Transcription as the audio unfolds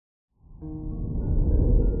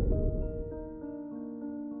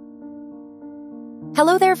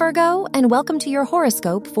Hello there, Virgo, and welcome to your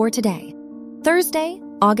horoscope for today, Thursday,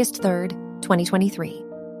 August 3rd, 2023.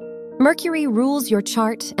 Mercury rules your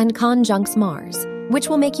chart and conjuncts Mars, which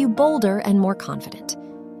will make you bolder and more confident.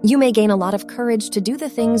 You may gain a lot of courage to do the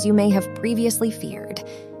things you may have previously feared.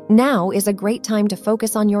 Now is a great time to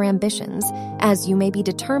focus on your ambitions, as you may be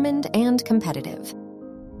determined and competitive.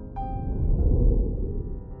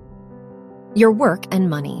 Your work and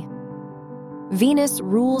money. Venus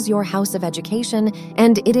rules your house of education,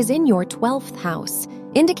 and it is in your 12th house,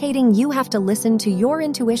 indicating you have to listen to your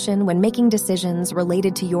intuition when making decisions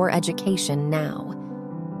related to your education now.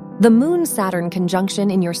 The Moon-Saturn conjunction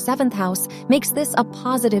in your 7th house makes this a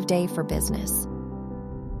positive day for business.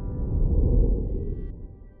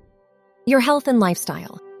 Your health and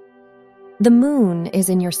lifestyle. The moon is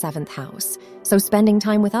in your 7th house, so spending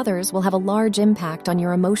time with others will have a large impact on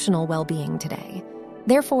your emotional well-being today.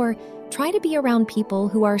 Therefore, try to be around people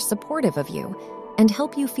who are supportive of you and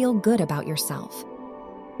help you feel good about yourself.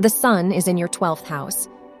 The sun is in your 12th house,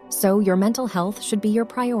 so your mental health should be your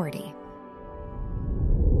priority.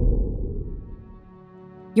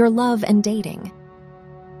 Your love and dating.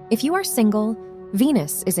 If you are single,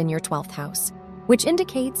 Venus is in your 12th house, which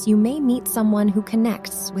indicates you may meet someone who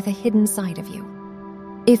connects with a hidden side of you.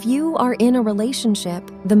 If you are in a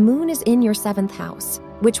relationship, the moon is in your 7th house,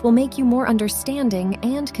 which will make you more understanding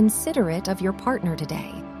and considerate of your partner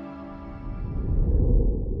today.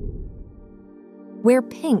 Wear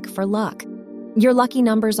pink for luck. Your lucky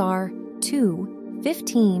numbers are 2,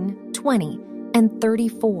 15, 20, and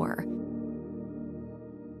 34.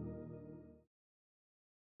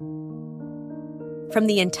 From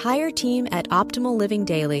the entire team at Optimal Living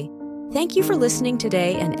Daily, thank you for listening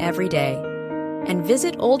today and every day. And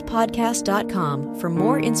visit oldpodcast.com for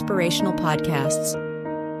more inspirational podcasts.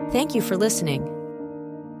 Thank you for listening.